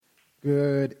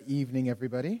Good evening,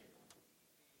 everybody.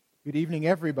 Good evening,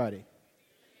 everybody.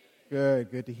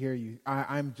 Good to hear you.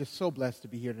 I'm just so blessed to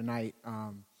be here tonight.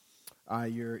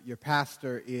 Your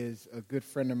pastor is a good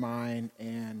friend of mine,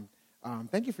 and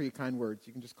thank you for your kind words.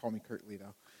 You can just call me Kurtley,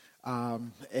 though.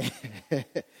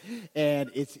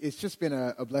 And it's just been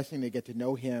a blessing to get to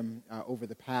know him over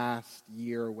the past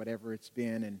year or whatever it's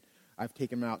been, and I've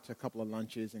taken him out to a couple of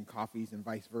lunches and coffees and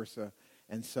vice versa.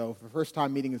 And so for the first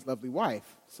time meeting his lovely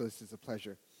wife, so this is a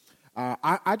pleasure.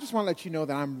 I just want to let you know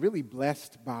that I'm really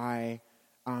blessed by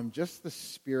just the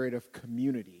spirit of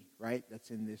community, right, that's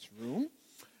in this room.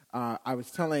 I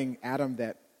was telling Adam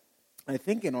that I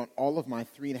think in all of my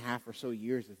 3.5 or so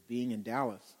years of being in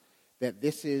Dallas, that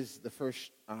this is the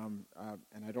first, and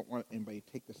I don't want anybody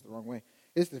to take this the wrong way,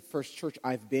 this is the first church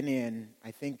I've been in,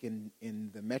 I think,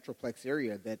 in the Metroplex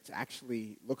area that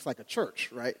actually looks like a church,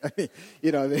 right? I mean,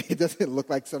 it doesn't look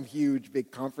like some huge, big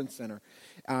conference center.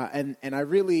 And I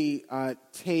really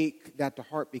take that to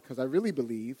heart because I really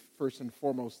believe, first and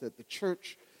foremost, that the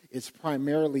church is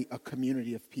primarily a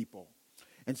community of people.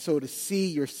 And so to see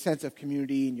your sense of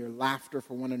community and your laughter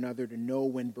for one another, to know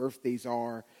when birthdays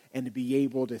are, and to be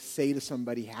able to say to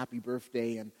somebody, happy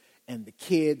birthday, and the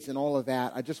kids and all of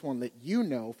that, I just want to let you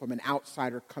know from an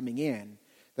outsider coming in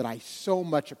that I so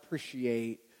much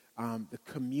appreciate the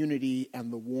community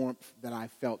and the warmth that I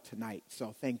felt tonight.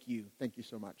 So thank you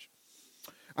so much.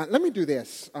 Let me do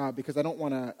this because I don't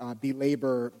want to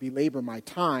belabor my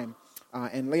time.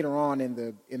 And later on in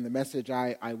the message,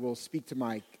 I will speak to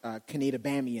my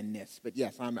Canada-Bamian-ness. But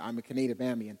yes, I'm a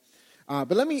Canada-Bamian.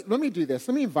 But let me do this.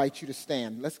 Let me invite you to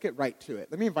stand. Let's get right to it.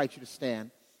 Let me invite you to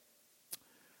stand.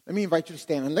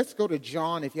 And let's go to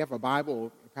John. If you have a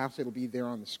Bible, perhaps it'll be there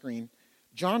on the screen.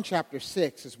 John chapter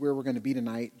 6 is where we're going to be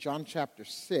tonight. John chapter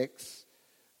 6.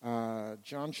 And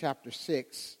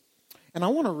I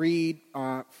want to read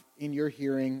in your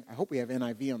hearing. I hope we have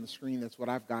NIV on the screen. That's what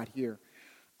I've got here.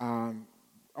 I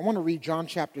want to read John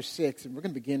chapter 6, and we're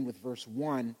going to begin with verse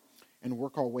 1 and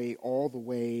work our way all the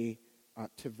way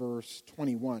to verse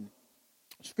 21.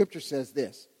 Scripture says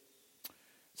this.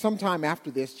 Sometime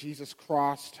after this, Jesus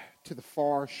crossed to the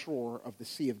far shore of the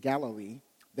Sea of Galilee,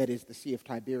 that is, the Sea of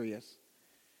Tiberias,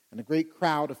 and a great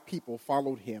crowd of people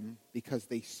followed him because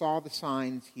they saw the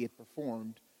signs he had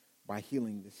performed by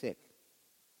healing the sick.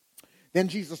 Then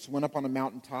Jesus went up on a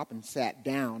mountaintop and sat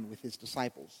down with his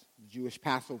disciples. The Jewish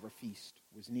Passover feast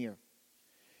was near.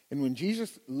 And when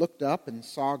Jesus looked up and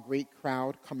saw a great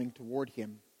crowd coming toward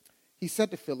him, he said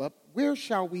to Philip, "Where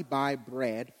shall we buy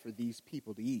bread for these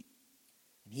people to eat?"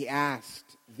 And he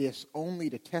asked this only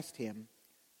to test him,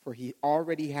 for he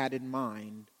already had in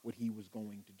mind what he was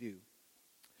going to do.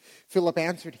 Philip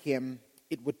answered him,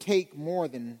 "It would take more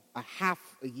than a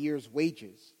half a year's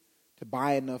wages to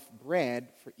buy enough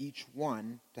bread for each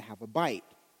one to have a bite."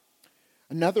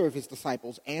 Another of his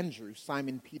disciples, Andrew,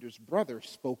 Simon Peter's brother,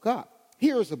 spoke up.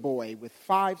 "Here is a boy with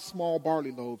 5 small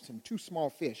barley loaves and 2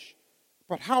 small fish.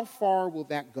 But how far will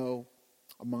that go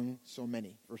among so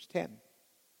many?" Verse 10.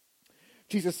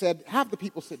 Jesus said, "Have the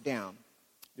people sit down."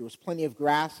 There was plenty of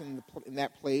grass in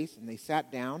that place, and they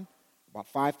sat down. About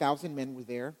 5,000 men were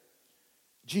there.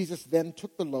 Jesus then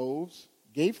took the loaves,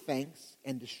 gave thanks,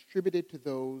 and distributed to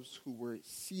those who were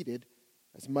seated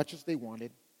as much as they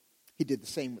wanted. He did the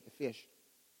same with the fish.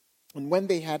 And when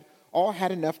they had all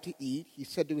had enough to eat, he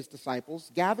said to his disciples,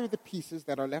 "Gather the pieces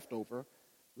that are left over.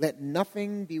 Let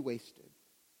nothing be wasted."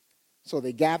 So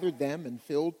they gathered them and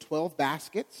filled 12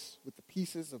 baskets with the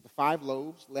pieces of the 5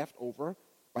 loaves left over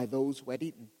by those who had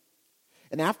eaten.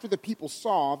 And after the people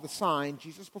saw the sign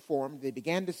Jesus performed, they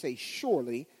began to say,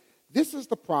 "Surely this is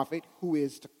the prophet who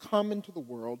is to come into the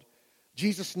world."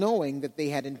 Jesus, knowing that they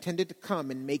had intended to come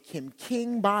and make him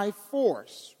king by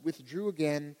force, withdrew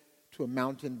again to a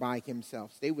mountain by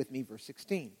himself. Stay with me, verse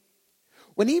 16.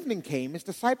 When evening came, his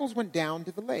disciples went down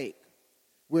to the lake,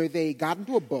 where they got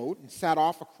into a boat and sat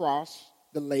off across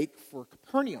the lake for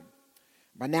Capernaum.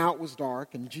 By now it was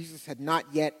dark, and Jesus had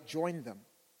not yet joined them.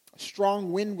 A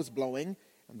strong wind was blowing,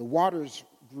 and the waters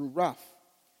grew rough.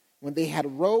 When they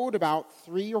had rowed about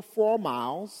 3 or 4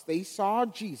 miles, they saw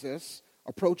Jesus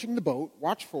approaching the boat,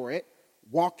 watch for it,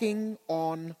 walking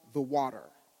on the water,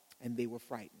 and they were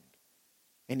frightened.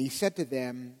 And he said to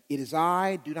them, "It is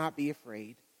I, do not be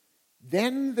afraid."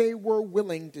 Then they were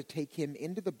willing to take him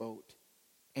into the boat,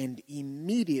 and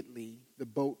immediately the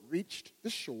boat reached the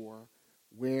shore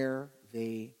where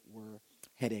they were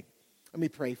heading. Let me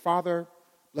pray. Father,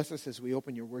 bless us as we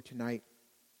open your word tonight,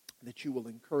 that you will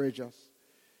encourage us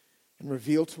and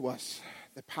reveal to us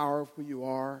the power of who you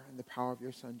are and the power of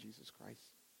your Son, Jesus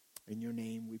Christ. In your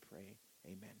name we pray.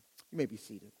 Amen. You may be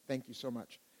seated. Thank you so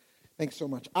much. Thanks so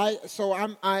much. I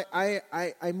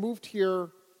moved here.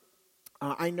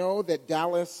 I know that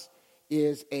Dallas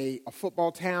is a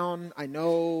football town. I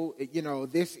know,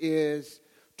 this is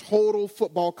total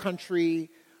football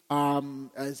country.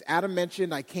 As Adam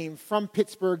mentioned, I came from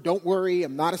Pittsburgh. Don't worry,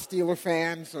 I'm not a Steeler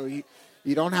fan, so you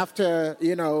don't have to,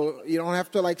 you don't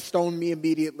have to like stone me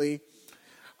immediately.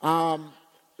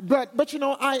 But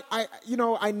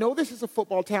I know this is a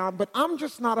football town, but I'm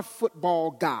just not a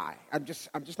football guy. I'm just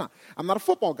not. I'm not a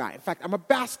football guy. In fact, I'm a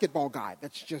basketball guy.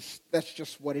 That's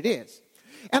just what it is.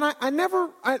 And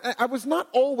I was not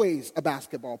always a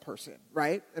basketball person,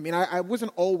 right? I mean, I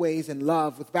wasn't always in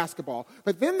love with basketball.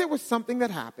 But then there was something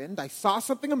that happened. I saw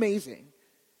something amazing,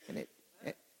 and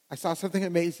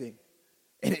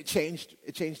it changed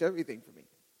everything for me.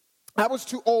 I was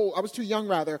too young,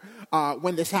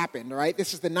 when this happened, right?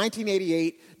 This is the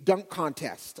 1988 dunk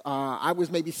contest. I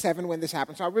was maybe 7 when this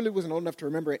happened, so I really wasn't old enough to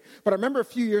remember it. But I remember a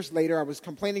few years later, I was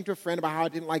complaining to a friend about how I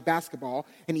didn't like basketball,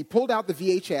 and he pulled out the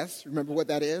VHS. Remember what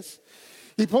that is?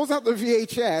 He pulls out the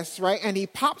VHS, right, and he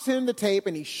pops in the tape,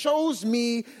 and he shows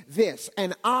me this.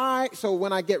 And so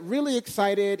when I get really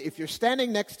excited, if you're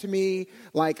standing next to me,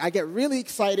 like I get really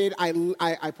excited,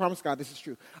 I promise God this is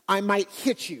true, I might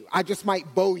hit you. I just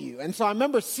might bow you. And so I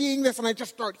remember seeing this, and I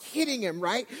just start hitting him,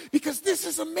 right, because this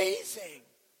is amazing.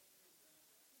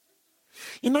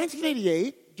 In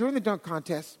 1988, during the dunk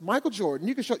contest, Michael Jordan,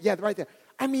 you can show, yeah, right there.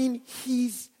 I mean,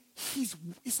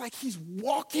 it's like he's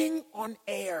walking on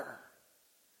air.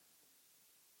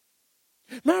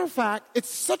 Matter of fact, it's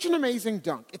such an amazing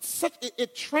dunk.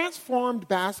 It transformed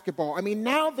basketball. I mean,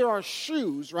 now there are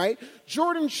shoes, right?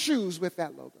 Jordan shoes with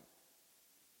that logo.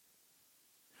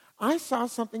 I saw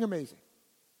something amazing,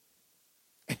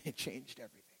 and it changed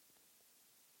everything.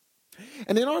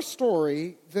 And in our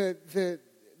story, the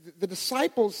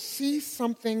disciples see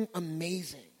something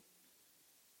amazing,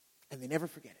 and they never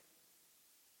forget it.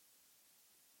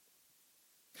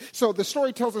 So the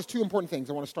story tells us 2 important things.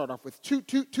 I want to start off with two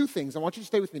things. I want you to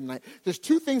stay with me tonight. There's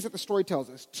 2 things that the story tells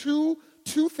us. Two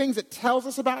things it tells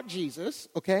us about Jesus,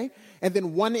 okay? And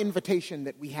then 1 invitation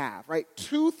that we have, right?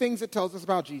 2 things it tells us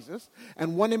about Jesus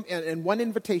and one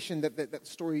invitation that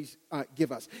stories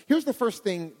give us. Here's the first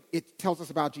thing it tells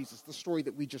us about Jesus, the story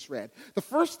that we just read. The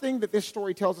first thing that this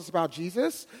story tells us about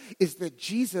Jesus is that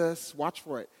Jesus, watch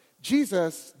for it,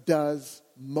 Jesus does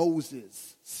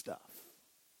Moses stuff.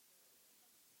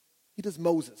 He does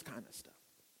Moses kind of stuff.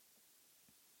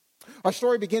 Our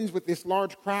story begins with this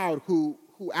large crowd who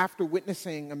after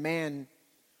witnessing a man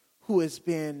who has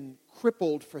been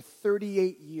crippled for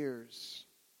 38 years,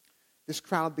 this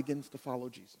crowd begins to follow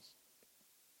Jesus.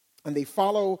 And they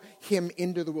follow him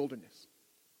into the wilderness.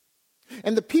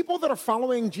 And the people that are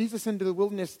following Jesus into the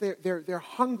wilderness, they're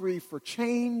hungry for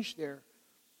change. They're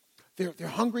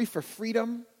hungry for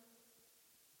freedom.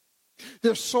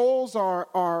 Their souls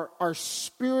are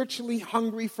spiritually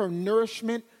hungry for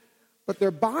nourishment, but their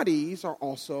bodies are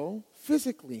also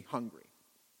physically hungry.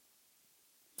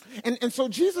 And so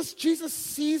Jesus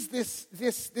sees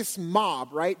this mob,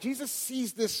 right? Jesus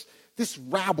sees this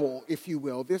rabble, if you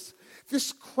will, this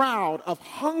crowd of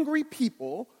hungry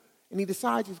people, and he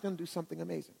decides he's going to do something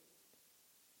amazing.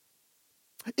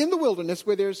 In the wilderness,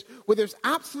 where there's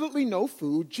absolutely no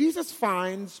food, Jesus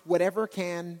finds whatever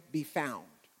can be found.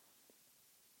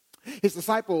 His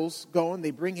disciples go and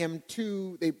they bring him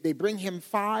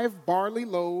 5 barley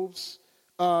loaves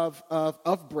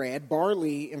of bread.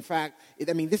 Barley, in fact,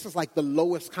 this is like the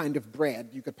lowest kind of bread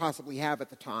you could possibly have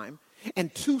at the time.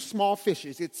 And 2 small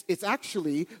fishes. It's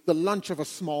actually the lunch of a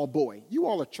small boy. You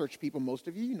all are church people, most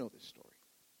of you. You know this story.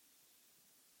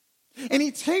 And he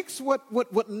takes what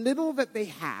little that they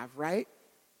have, right?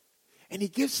 And he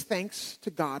gives thanks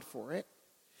to God for it.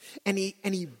 And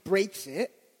he breaks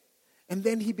it. And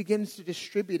then he begins to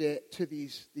distribute it to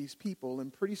these people.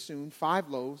 And pretty soon, 5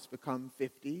 loaves become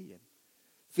 50, and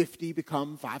 50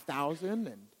 become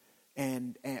 5,000,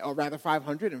 or rather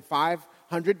 500, and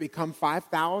 500 become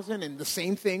 5,000, and the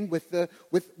same thing with the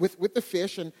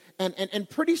fish. And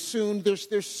pretty soon,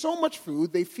 there's so much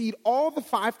food, they feed all the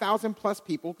 5,000 plus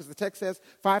people, because the text says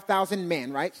 5,000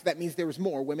 men, right? So that means there was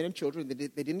more, women and children.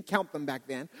 They didn't count them back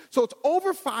then. So it's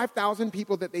over 5,000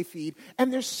 people that they feed,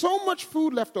 and there's so much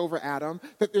food left over, Adam,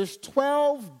 that there's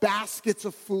 12 baskets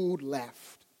of food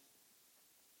left.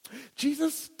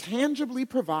 Jesus tangibly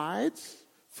provides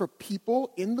for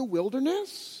people in the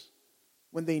wilderness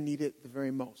when they need it the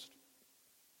very most.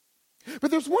 But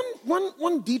there's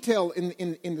one detail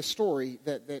in the story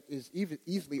that is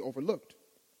easily overlooked.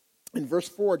 In verse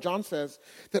 4, John says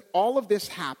that all of this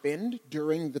happened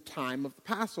during the time of the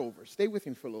Passover. Stay with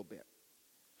me for a little bit.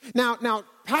 Now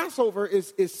Passover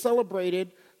is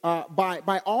celebrated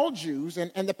by all Jews.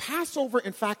 And the Passover,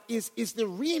 in fact, is the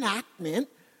reenactment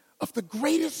of the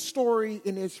greatest story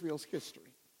in Israel's history.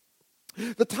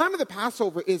 The time of the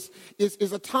Passover is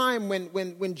a time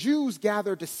when Jews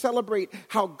gather to celebrate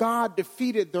how God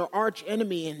defeated their arch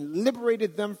enemy and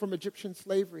liberated them from Egyptian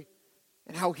slavery,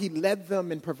 and how he led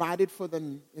them and provided for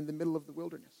them in the middle of the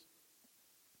wilderness.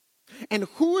 And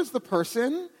who is the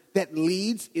person that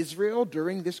leads Israel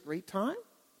during this great time?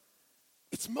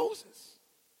 It's Moses.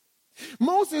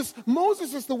 Moses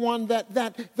is the one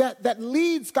that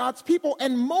leads God's people,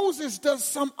 and Moses does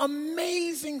some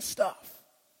amazing stuff.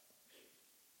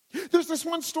 There's this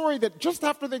one story that just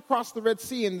after they cross the Red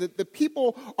Sea and the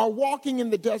people are walking in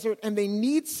the desert and they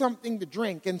need something to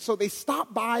drink. And so they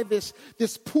stop by this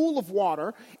pool of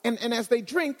water. And as they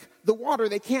drink the water,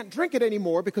 they can't drink it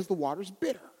anymore because the water's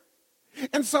bitter.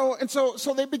 And so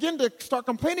they begin to start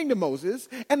complaining to Moses.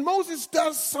 And Moses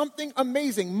does something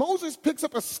amazing. Moses picks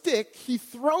up a stick. He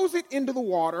throws it into the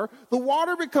water. The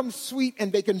water becomes sweet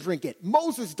and they can drink it.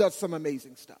 Moses does some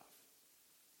amazing stuff.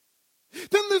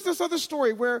 Then there's this other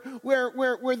story where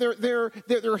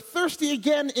they're thirsty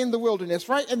again in the wilderness,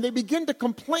 right? And they begin to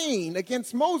complain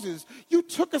against Moses. You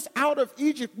took us out of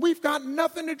Egypt. We've got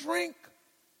nothing to drink.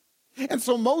 And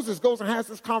so Moses goes and has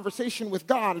this conversation with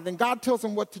God, and then God tells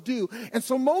him what to do. And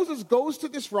so Moses goes to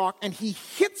this rock, and he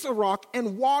hits a rock,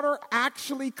 and water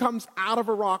actually comes out of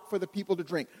a rock for the people to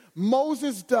drink.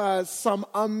 Moses does some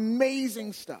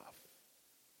amazing stuff.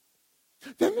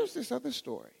 Then there's this other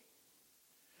story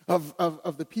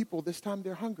of the people. This time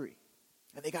they're hungry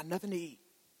and they got nothing to eat.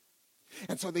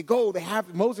 And so they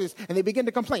have Moses, and they begin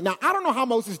to complain. Now, I don't know how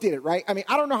Moses did it, right? I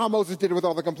don't know how Moses did it with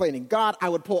all the complaining. God, I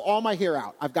would pull all my hair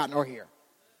out. I've got no hair.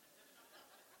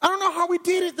 I don't know how we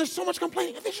did it. There's so much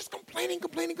complaining. They're just complaining.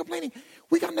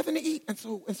 We got nothing to eat. And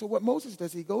so what Moses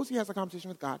does, he has a conversation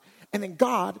with God. And then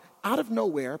God, out of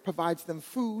nowhere, provides them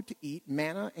food to eat,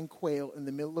 manna and quail in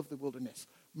the middle of the wilderness.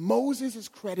 Moses is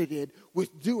credited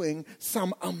with doing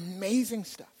some amazing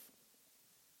stuff.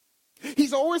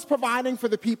 He's always providing for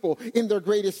the people in their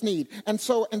greatest need. And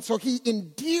so he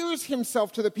endears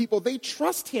himself to the people. They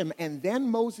trust him. And then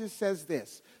Moses says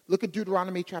this. Look at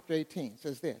Deuteronomy chapter 18. It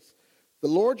says this. The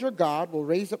Lord your God will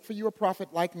raise up for you a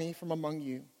prophet like me from among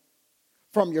you.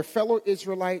 From your fellow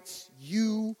Israelites,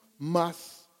 you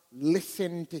must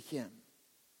listen to him.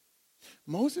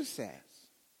 Moses says,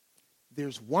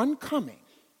 there's one coming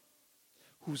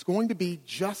who's going to be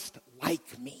just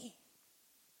like me.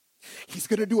 He's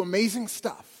going to do amazing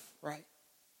stuff, right?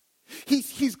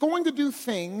 He's going to do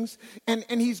things, and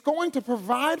he's going to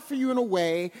provide for you in a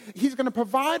way. He's going to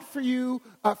provide for you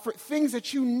for things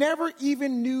that you never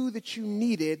even knew that you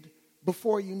needed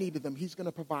before you needed them. He's going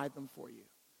to provide them for you.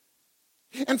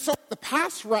 And so the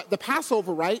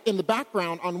Passover, right, in the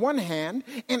background on one hand,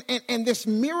 and this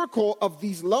miracle of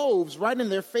these loaves right in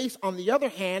their face on the other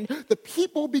hand, the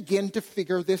people begin to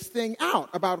figure this thing out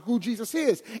about who Jesus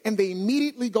is. And they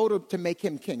immediately go to make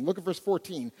him king. Look at verse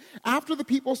 14. After the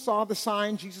people saw the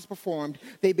sign Jesus performed,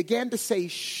 they began to say,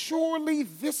 surely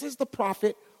this is the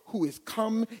prophet who is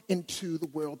come into the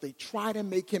world. They try to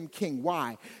make him king.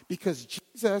 Why? Because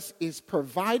Jesus is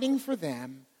providing for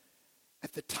them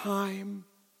at the time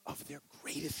of their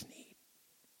greatest need.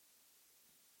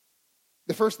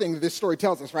 The first thing that this story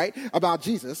tells us, right, about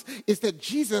Jesus is that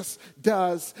Jesus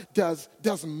does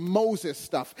Moses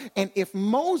stuff. And if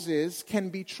Moses can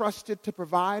be trusted to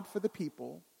provide for the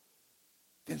people,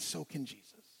 then so can Jesus.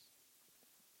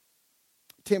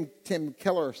 Tim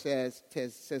Keller says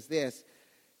this,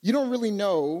 you don't really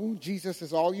know Jesus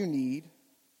is all you need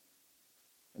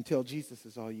until Jesus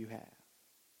is all you have.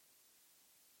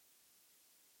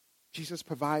 Jesus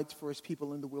provides for his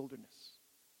people in the wilderness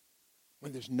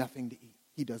when there's nothing to eat.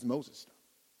 He does Moses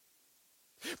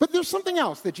stuff. But there's something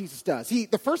else that Jesus does.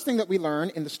 The first thing that we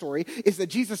learn in the story is that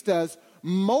Jesus does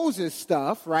Moses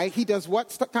stuff, right? He does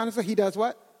what kind of stuff? He does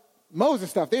what? Moses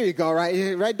stuff. There you go,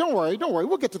 right? Right? Don't worry.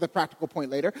 We'll get to the practical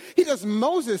point later. He does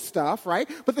Moses stuff, right?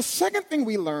 But the second thing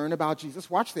we learn about Jesus,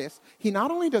 watch this. He not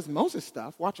only does Moses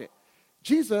stuff, watch it.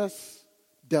 Jesus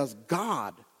does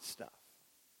God stuff.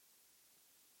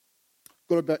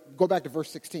 Go back to verse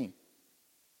 16.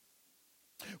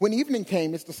 When evening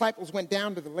came, his disciples went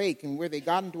down to the lake, and where they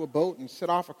got into a boat and set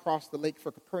off across the lake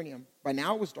for Capernaum. By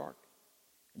now it was dark,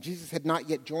 and Jesus had not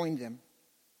yet joined them.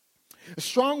 A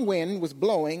strong wind was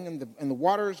blowing, and the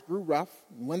waters grew rough.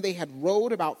 And when they had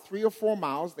rowed about 3 or 4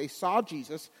 miles, they saw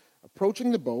Jesus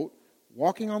approaching the boat,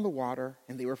 walking on the water,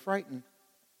 and they were frightened.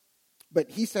 But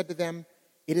he said to them,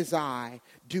 "It is I.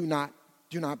 Do not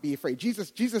be afraid."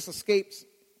 Jesus escapes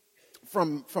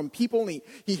from people, and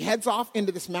he heads off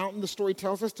into this mountain, the story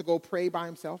tells us, to go pray by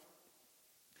himself.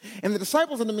 And the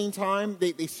disciples, in the meantime,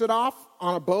 they set off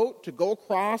on a boat to go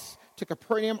across to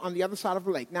Capernaum on the other side of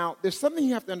the lake. Now, there's something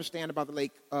you have to understand about the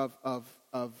lake of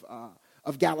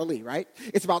Galilee, right?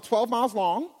 It's about 12 miles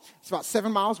long. It's about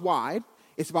 7 miles wide.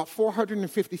 It's about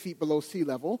 450 feet below sea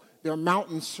level. There are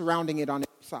mountains surrounding it on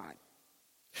every side.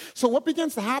 So what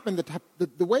begins to happen,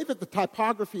 the way that the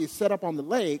topography is set up on the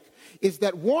lake is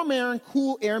that warm air and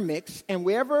cool air mix, and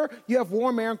wherever you have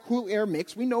warm air and cool air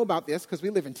mix, we know about this because we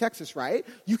live in Texas, right?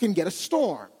 You can get a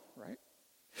storm, right?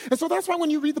 And so that's why when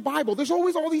you read the Bible, there's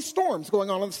always all these storms going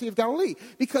on the Sea of Galilee,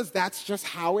 because that's just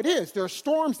how it is. There are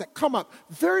storms that come up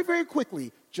very, very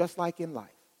quickly, just like in life.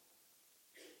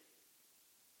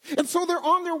 And so they're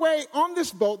on their way on this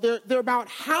boat. They're about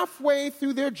halfway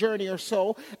through their journey or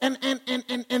so, and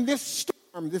this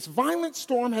storm, this violent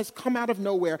storm has come out of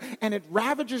nowhere, and it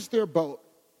ravages their boat.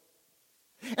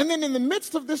 And then in the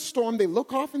midst of this storm, they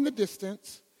look off in the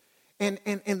distance, and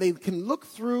they can look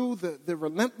through the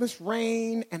relentless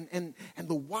rain and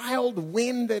the wild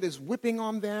wind that is whipping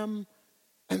on them,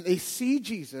 and they see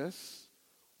Jesus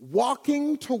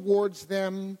walking towards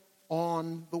them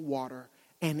on the water.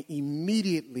 And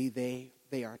immediately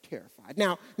they are terrified.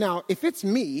 Now, if it's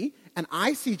me and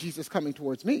I see Jesus coming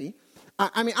towards me,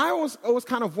 I always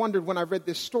kind of wondered when I read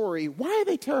this story, why are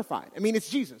they terrified? I mean, it's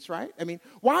Jesus, right? I mean,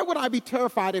 why would I be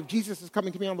terrified if Jesus is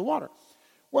coming to me on the water?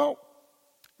 Well,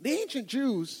 the ancient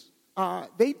Jews,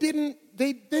 they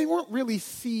weren't really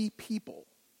sea people.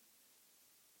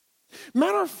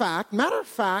 Matter of fact,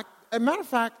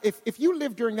 if you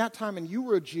lived during that time and you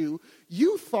were a Jew,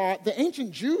 the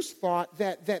ancient Jews thought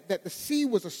that the sea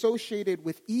was associated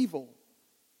with evil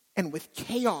and with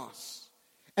chaos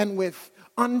and with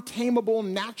untamable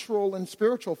natural and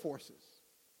spiritual forces.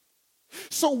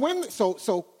 So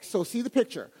see the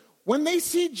picture. When they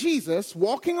see Jesus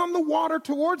walking on the water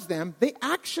towards them, they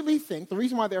actually think, the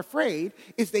reason why they're afraid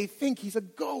is they think he's a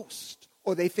ghost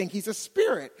or they think he's a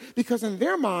spirit, because in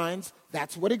their minds,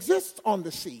 that's what exists on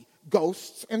the sea.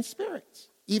 Ghosts and spirits,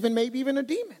 maybe even a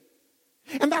demon.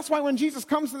 And that's why when Jesus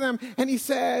comes to them and he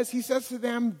says to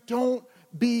them, don't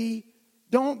be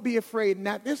afraid. And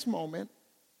at this moment,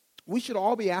 we should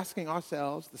all be asking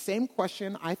ourselves the same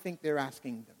question I think they're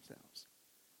asking themselves.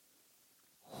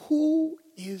 Who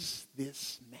is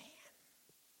this man?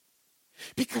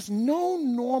 Because no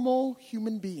normal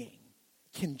human being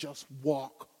can just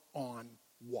walk on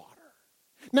water.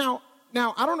 Now,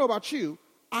 I don't know about you.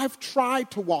 I've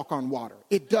tried to walk on water.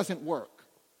 It doesn't work.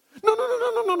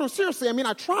 No, seriously,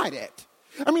 I tried it.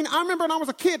 I remember when I was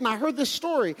a kid and I heard this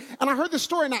story, and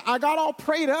I got all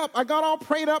prayed up,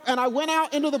 and I went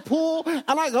out into the pool, and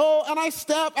I go, and I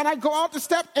step, and I go out to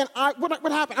step, and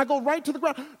what happened? I go right to the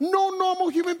ground. No normal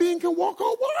human being can walk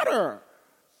on water.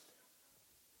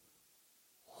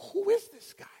 Who is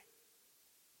this guy?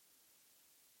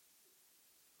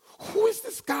 Who is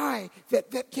this guy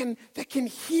that can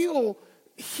heal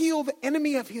the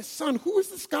enemy of his son? Who is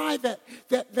this guy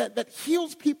that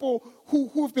heals people who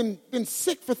have been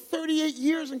sick for 38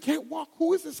 years and can't walk?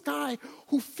 Who is this guy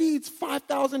who feeds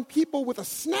 5,000 people with a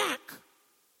snack?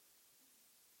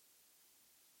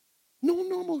 No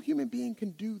normal human being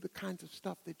can do the kinds of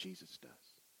stuff that Jesus does.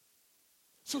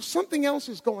 So something else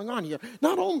is going on here.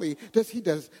 Not only does he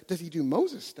do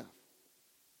Moses stuff,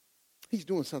 he's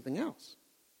doing something else.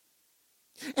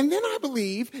 And then I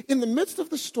believe, in the midst of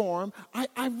the storm,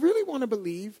 I really want to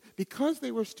believe, because they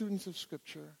were students of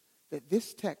Scripture, that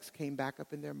this text came back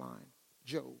up in their mind.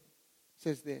 Job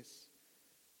says this: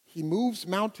 he moves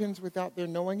mountains without their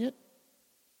knowing it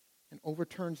and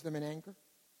overturns them in anger.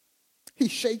 He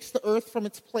shakes the earth from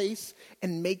its place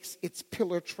and makes its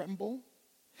pillar tremble.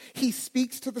 He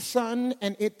speaks to the sun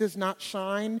and it does not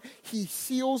shine. He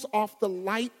seals off the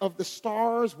light of the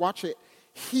stars. Watch it.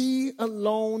 He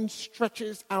alone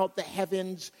stretches out the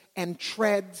heavens and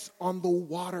treads on the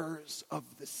waters of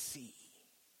the sea.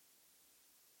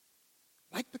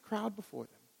 Like the crowd before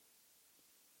them,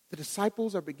 the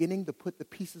disciples are beginning to put the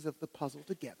pieces of the puzzle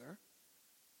together.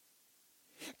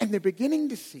 And they're beginning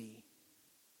to see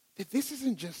that this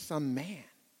isn't just some man.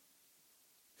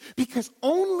 Because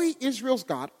only Israel's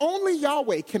God, only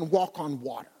Yahweh can walk on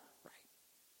water.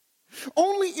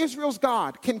 Only Israel's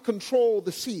God can control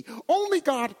the sea. Only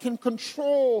God can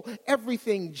control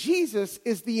everything. Jesus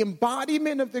is the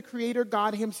embodiment of the Creator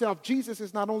God himself. Jesus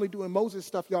is not only doing Moses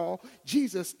stuff, y'all.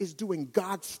 Jesus is doing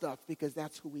God stuff, because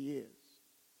that's who he is.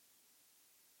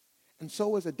 And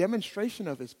so, as a demonstration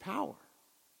of his power,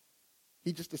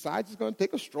 he just decides he's going to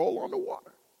take a stroll on the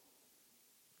water.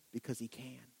 Because he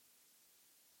can.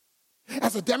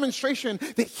 as a demonstration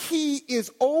that he is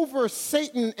over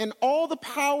Satan and all the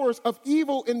powers of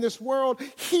evil in this world.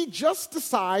 He just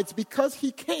decides, because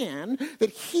he can, that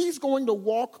he's going to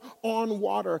walk on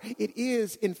water. It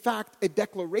is, in fact, a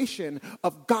declaration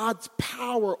of God's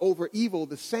power over evil.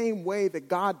 The same way that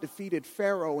God defeated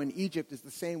Pharaoh in Egypt is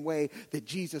the same way that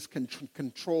Jesus can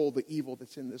control the evil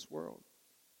that's in this world.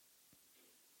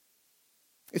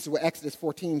 This is what Exodus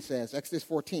 14 says. Exodus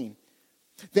 14.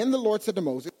 Then the Lord said to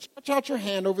Moses, stretch out your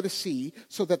hand over the sea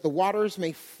so that the waters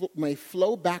may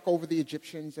flow back over the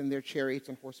Egyptians and their chariots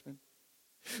and horsemen.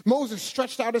 Moses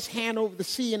stretched out his hand over the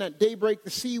sea, and at daybreak the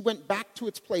sea went back to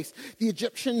its place. The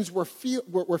Egyptians were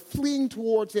fleeing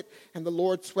towards it, and the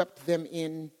Lord swept them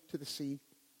into the sea.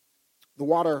 The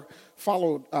water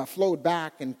flowed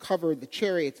back and covered the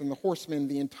chariots and the horsemen,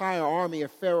 the entire army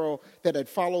of Pharaoh that had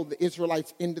followed the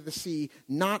Israelites into the sea.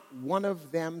 Not one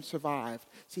of them survived.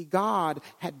 See, God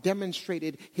had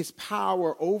demonstrated his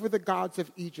power over the gods of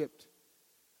Egypt.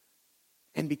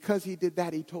 And because he did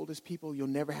that, he told his people, you'll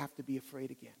never have to be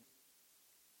afraid again.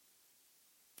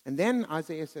 And then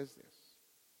Isaiah says this.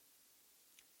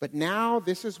 But now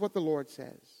this is what the Lord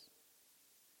says.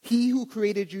 He who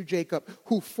created you, Jacob,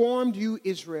 who formed you,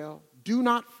 Israel, do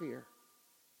not fear,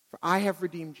 for I have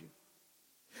redeemed you.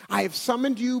 I have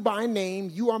summoned you by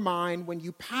name. You are mine. When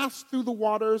you pass through the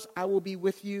waters, I will be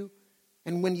with you.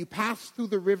 And when you pass through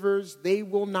the rivers, they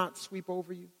will not sweep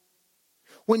over you.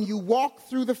 When you walk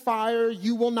through the fire,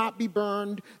 you will not be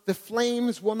burned. The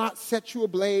flames will not set you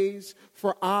ablaze.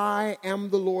 For I am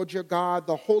the Lord your God,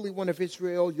 the Holy One of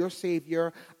Israel, your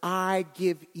Savior. I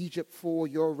give Egypt for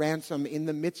your ransom. In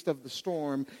the midst of the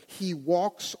storm, he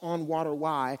walks on water.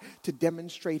 Why? To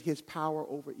demonstrate his power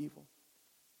over evil.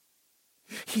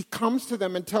 He comes to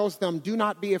them and tells them, do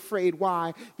not be afraid.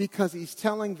 Why? Because he's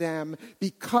telling them,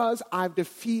 because I've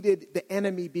defeated the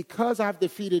enemy, because I've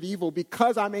defeated evil,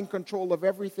 because I'm in control of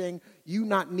everything, you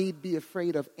not need be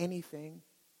afraid of anything.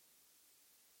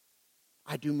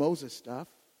 I do Moses stuff.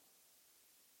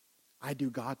 I do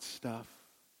God's stuff.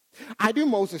 I do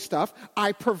Moses stuff.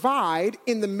 I provide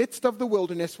in the midst of the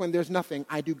wilderness when there's nothing.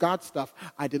 I do God's stuff.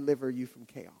 I deliver you from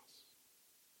chaos.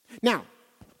 Now,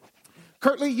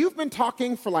 Kurtley, you've been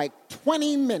talking for like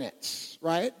 20 minutes,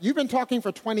 right? You've been talking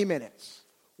for 20 minutes.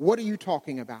 What are you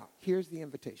talking about? Here's the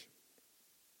invitation.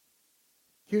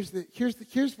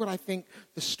 Here's what I think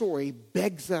the story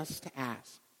begs us to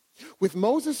ask. With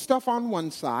Moses' stuff on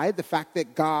one side, the fact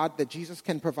that Jesus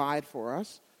can provide for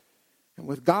us, and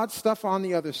with God's stuff on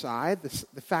the other side,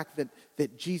 the fact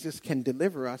that Jesus can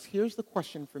deliver us, here's the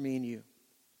question for me and you.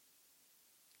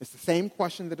 It's the same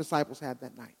question the disciples had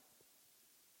that night.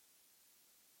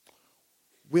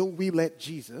 Will we let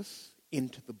Jesus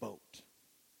into the boat?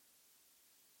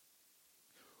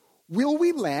 Will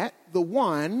we let the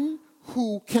one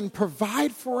who can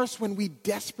provide for us when we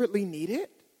desperately need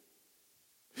it,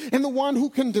 and the one who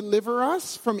can deliver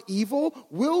us from evil,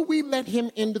 will we let him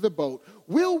into the boat?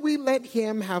 Will we let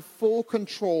him have full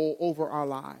control over our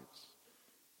lives?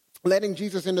 Letting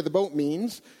Jesus into the boat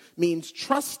means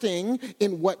trusting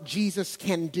in what Jesus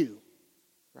can do,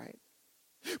 right?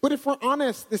 But if we're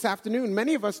honest this afternoon,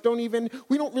 many of us don't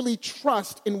really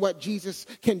trust in what Jesus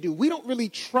can do. We don't really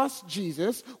trust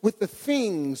Jesus with the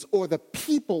things or the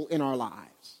people in our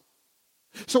lives.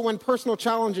 So when personal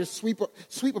challenges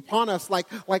sweep upon us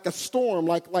like a storm,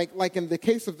 like in the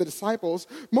case of the disciples,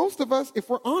 most of us, if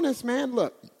we're honest, man,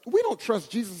 look, we don't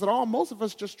trust Jesus at all. Most of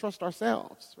us just trust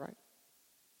ourselves, right?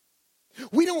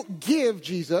 We don't give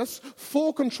Jesus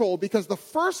full control because the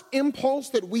first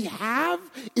impulse that we have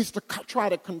is to try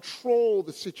to control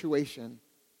the situation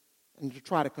and to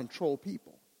try to control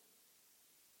people.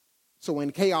 So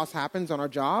when chaos happens on our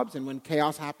jobs, and when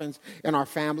chaos happens in our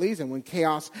families, and when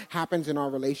chaos happens in our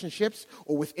relationships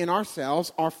or within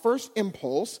ourselves, our first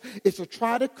impulse is to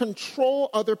try to control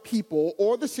other people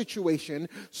or the situation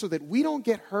so that we don't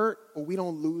get hurt or we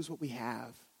don't lose what we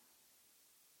have.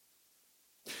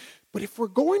 But if we're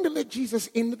going to let Jesus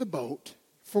into the boat,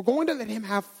 if we're going to let him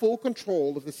have full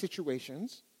control of the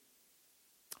situations,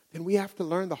 then we have to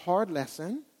learn the hard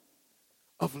lesson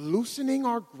of loosening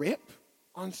our grip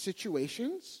on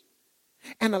situations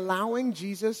and allowing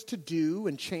Jesus to do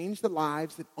and change the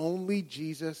lives that only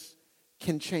Jesus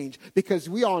can change. Because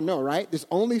we all know, right? There's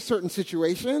only certain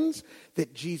situations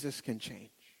that Jesus can change.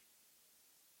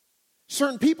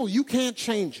 Certain people, you can't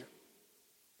change them.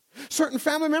 Certain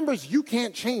family members, you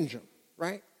can't change them,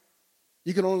 right?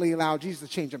 You can only allow Jesus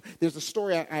to change them. There's a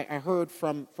story I heard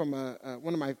from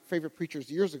one of my favorite preachers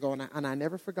years ago, and I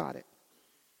never forgot it.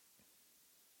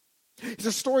 It's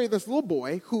a story of this little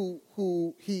boy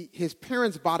who his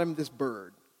parents bought him this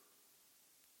bird.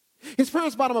 His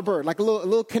parents bought him a bird, like a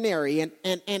little canary, and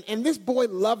this boy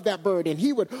loved that bird, and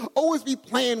he would always be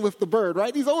playing with the bird,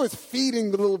 right? He's always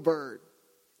feeding the little bird.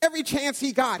 Every chance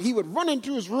he got, he would run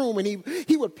into his room, and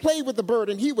he would play with the bird,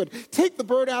 and he would take the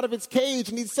bird out of its cage,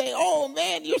 and he'd say, "Oh,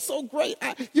 man, you're so great.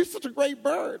 You're such a great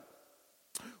bird."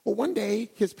 Well, one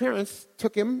day, his parents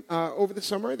took him over the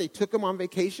summer. They took him on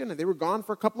vacation, and they were gone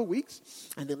for a couple of weeks,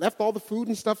 and they left all the food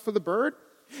and stuff for the bird.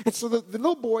 And so the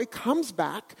little boy comes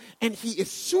back, and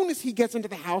as soon as he gets into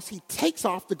the house, he takes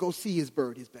off to go see his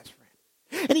bird, his best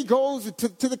friend. And he goes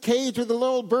to the cage where the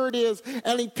little bird is,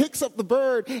 and he picks up the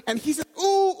bird, and he said,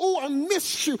 "Ooh, I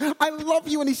miss you. I love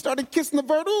you." And he started kissing the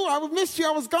bird. "Ooh, I miss you.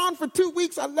 I was gone for 2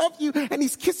 weeks. I love you." And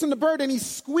he's kissing the bird, and he's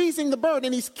squeezing the bird,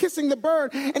 and he's kissing the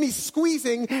bird, and he's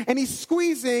squeezing, and he's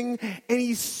squeezing, and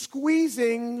he's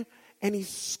squeezing, and he's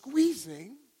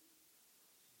squeezing.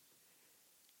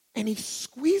 And he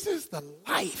squeezes the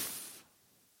life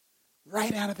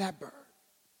right out of that bird.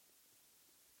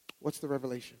 What's the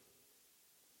revelation?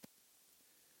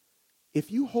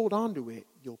 If you hold on to it,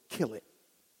 you'll kill it.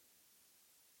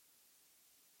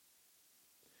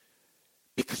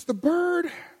 Because the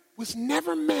bird was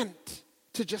never meant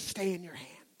to just stay in your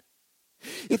hand.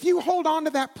 If you hold on to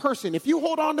that person, if you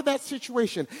hold on to that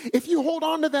situation, if you hold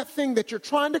on to that thing that you're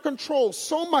trying to control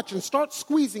so much and start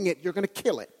squeezing it, you're going to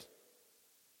kill it.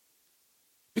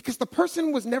 Because the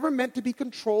person was never meant to be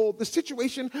controlled. The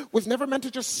situation was never meant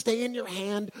to just stay in your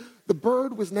hand. The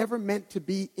bird was never meant to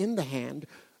be in the hand.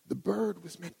 The bird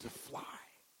was meant to fly.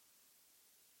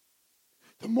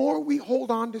 The more we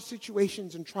hold on to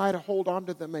situations and try to hold on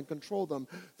to them and control them,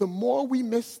 the more we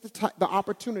miss the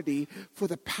opportunity for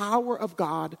the power of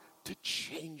God to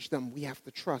change them. We have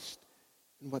to trust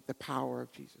in what the power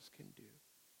of Jesus can do.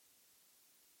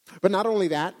 But not only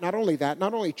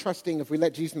trusting, if we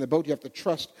let Jesus in the boat, you have to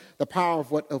trust the power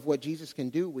of what Jesus can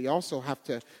do. We also have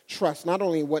to trust not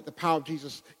only what the power of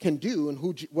Jesus can do and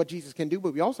what Jesus can do,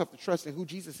 but we also have to trust in who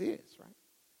Jesus is,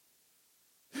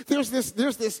 right? There's this,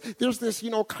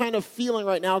 kind of feeling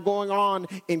right now going on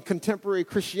in contemporary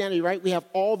Christianity, right? We have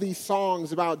all these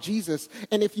songs about Jesus,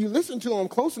 and if you listen to them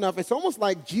close enough, it's almost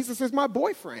like Jesus is my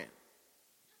boyfriend.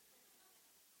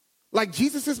 Like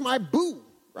Jesus is my boo,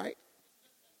 right?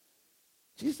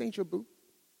 Jesus ain't your boo. I'm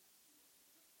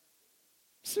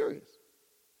serious.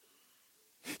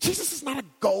 Jesus is not a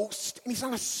ghost, and he's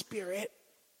not a spirit.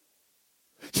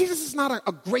 Jesus is not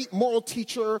a great moral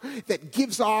teacher that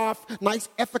gives off nice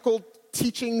ethical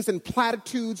teachings and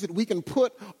platitudes that we can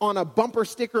put on a bumper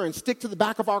sticker and stick to the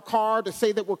back of our car to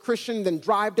say that we're Christian, then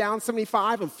drive down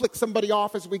 75 and flick somebody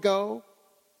off as we go.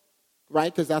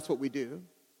 Right? Because that's what we do.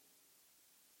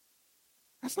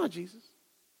 That's not Jesus.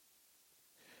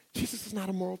 Jesus is not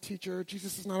a moral teacher.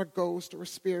 Jesus is not a ghost or a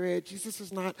spirit. Jesus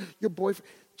is not your boyfriend.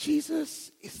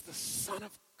 Jesus is the Son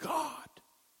of God.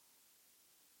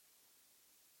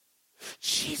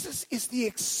 Jesus is the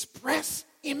express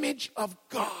image of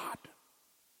God.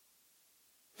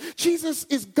 Jesus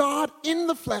is God in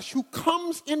the flesh who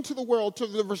comes into the world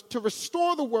to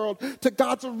restore the world to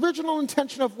God's original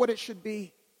intention of what it should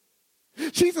be.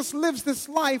 Jesus lives this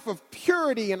life of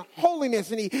purity and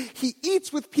holiness, and he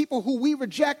eats with people who we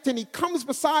reject, and he comes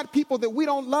beside people that we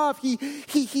don't love.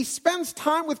 He spends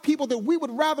time with people that we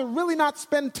would rather really not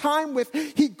spend time with.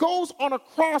 He goes on a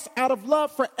cross out of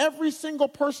love for every single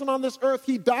person on this earth.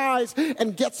 He dies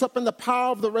and gets up in the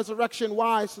power of the resurrection.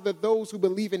 Why? So that those who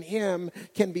believe in him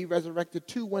can be resurrected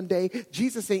too one day.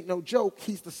 Jesus ain't no joke.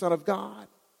 He's the Son of God.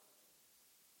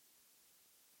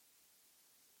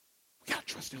 We got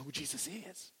to trust in who Jesus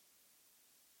is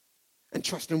and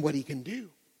trust in what he can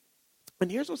do.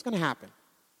 And here's what's going to happen.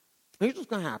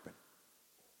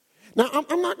 Now,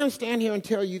 I'm not going to stand here and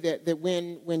tell you that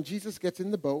when Jesus gets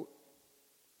in the boat,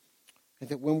 and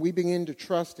that when we begin to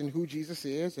trust in who Jesus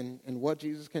is and what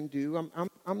Jesus can do,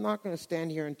 I'm not going to stand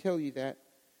here and tell you that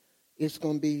it's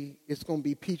going to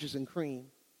be peaches and cream.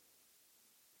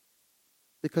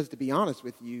 Because to be honest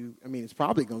with you, it's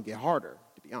probably going to get harder,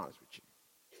 to be honest with you.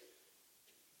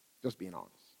 Just being honest.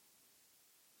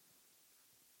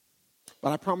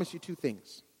 But I promise you two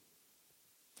things.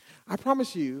 I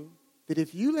promise you that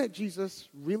if you let Jesus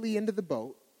really into the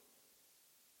boat,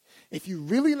 if you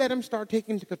really let him start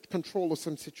taking control of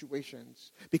some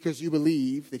situations because you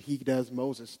believe that he does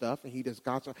Moses stuff and he does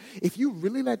God stuff, if you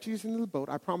really let Jesus into the boat,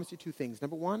 I promise you two things.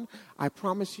 Number one, I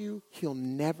promise you he'll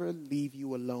never leave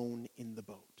you alone in the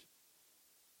boat.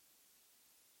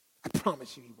 I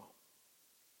promise you he won't.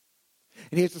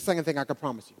 And here's the second thing I can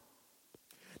promise you.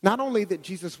 Not only that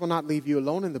Jesus will not leave you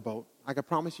alone in the boat, I can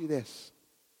promise you this.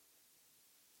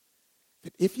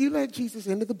 That if you let Jesus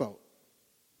into the boat,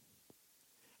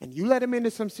 and you let him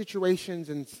into some situations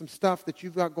and some stuff that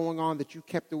you've got going on that you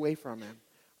kept away from him,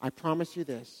 I promise you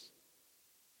this,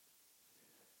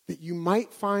 that you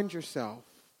might find yourself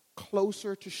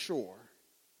closer to shore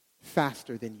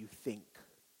faster than you think.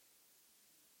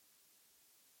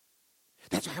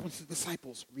 That's what happens to the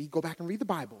disciples. Go back and read the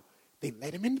Bible. They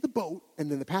let him into the boat, and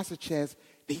then the passage says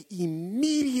they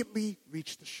immediately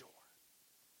reached the shore.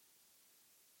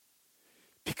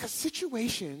 Because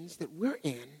situations that we're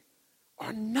in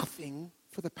are nothing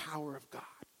for the power of God.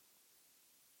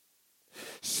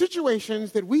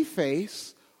 Situations that we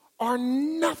face are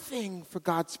nothing for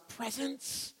God's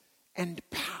presence and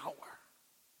power.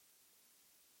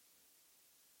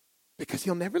 Because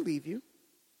he'll never leave you.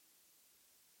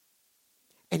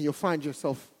 And you'll find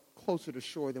yourself closer to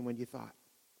shore than when you thought.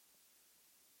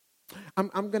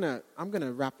 I'm gonna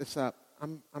wrap this up.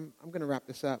 I'm gonna wrap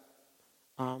this up.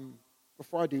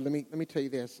 Before I do, let me tell you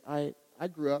this. I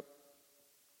grew up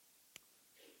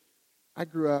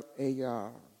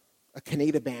a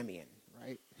Canada-Bamian,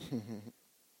 right?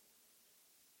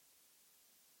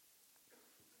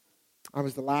 I'm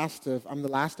the last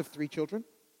of three children.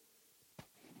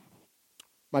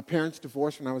 My parents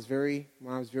divorced when I was very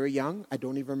young. I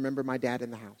don't even remember my dad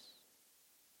in the house.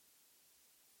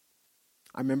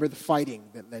 I remember the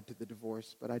fighting that led to the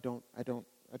divorce, but I don't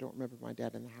remember my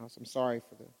dad in the house. I'm sorry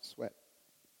for the sweat.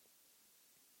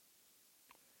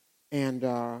 And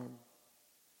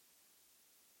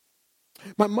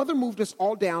my mother moved us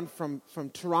all down from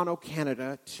Toronto,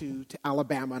 Canada to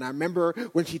Alabama. And I remember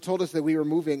when she told us that we were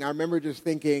moving, I remember just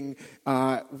thinking,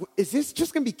 is this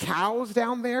just going to be cows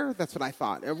down there? That's what I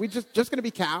thought. Are we just going to be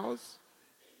cows?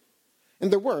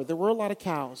 And there were a lot of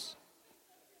cows.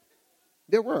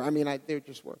 There were. There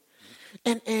just were.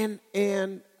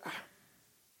 And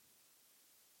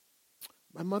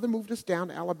my mother moved us down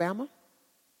to Alabama.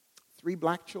 3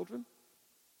 black children.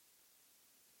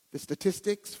 The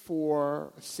statistics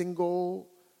for a single,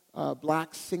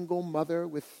 black single mother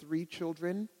with 3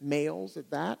 children, males at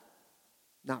that,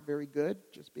 not very good,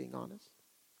 just being honest.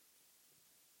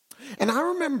 And I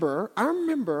remember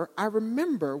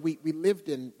we lived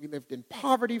in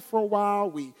poverty for a while.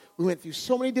 We went through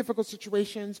so many difficult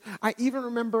situations. I even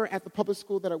remember at the public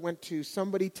school that I went to,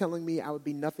 somebody telling me I would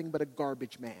be nothing but a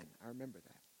garbage man. I remember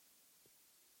that.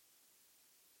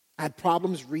 I had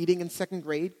problems reading in 2nd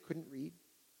grade, couldn't read.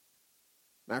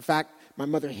 Matter of fact, my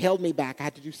mother held me back. I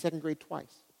had to do 2nd grade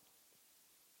twice.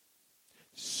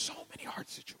 So many hard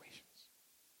situations.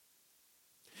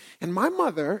 And my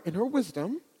mother, in her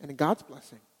wisdom and in God's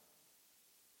blessing,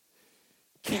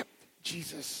 kept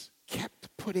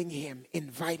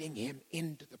inviting him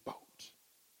into the boat.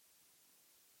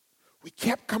 We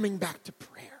kept coming back to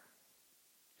prayer.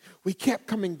 We kept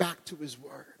coming back to his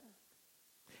word.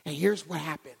 And here's what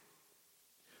happened.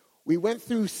 We went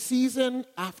through season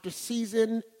after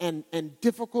season and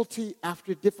difficulty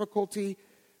after difficulty.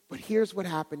 But here's what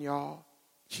happened, y'all.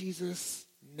 Jesus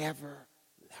never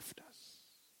left us.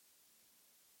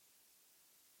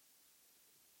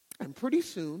 And pretty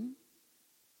soon,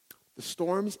 the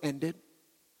storms ended.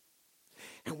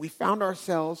 And we found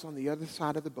ourselves on the other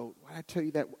side of the boat. Why did I tell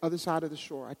you that other side of the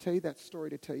shore? I tell you that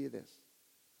story to tell you this.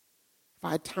 If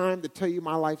I had time to tell you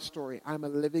my life story, I'm a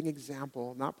living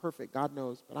example. Not perfect, God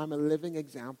knows, but I'm a living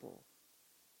example.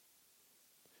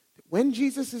 That when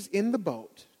Jesus is in the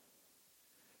boat,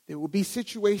 there will be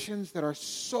situations that are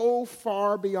so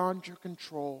far beyond your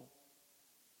control.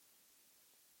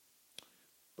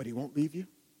 But he won't leave you.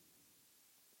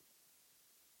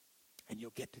 And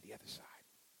you'll get to the other side.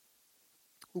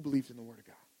 Who believes in the Word of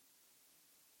God?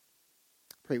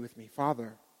 Pray with me.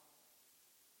 Father,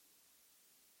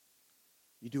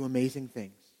 you do amazing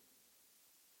things.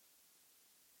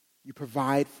 You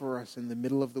provide for us in the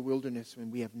middle of the wilderness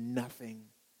when we have nothing.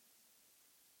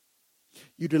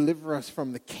 You deliver us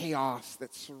from the chaos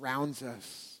that surrounds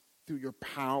us through your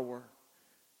power,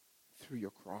 through your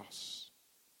cross.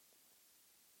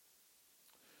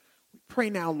 We pray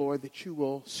now, Lord, that you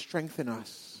will strengthen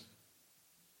us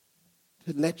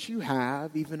to let you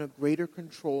have even a greater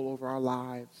control over our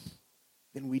lives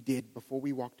than we did before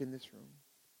we walked in this room.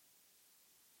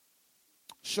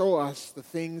 Show us the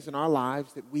things in our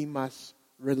lives that we must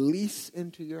release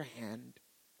into your hand.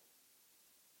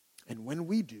 And when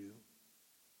we do,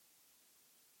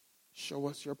 show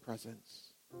us your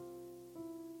presence.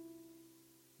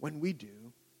 When we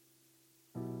do,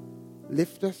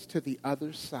 lift us to the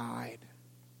other side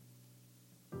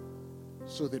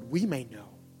so that we may know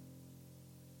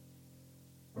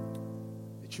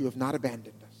that you have not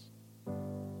abandoned us.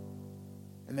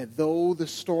 And that though the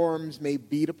storms may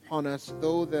beat upon us,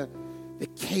 though the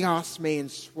chaos may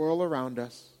swirl around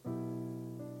us,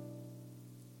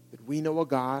 we know a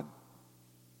God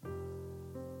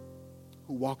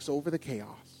who walks over the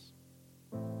chaos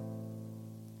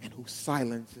and who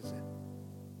silences it.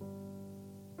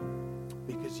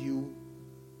 Because you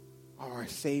are our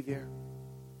Savior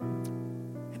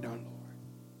and our Lord.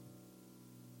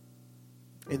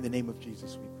 In the name of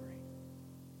Jesus we pray.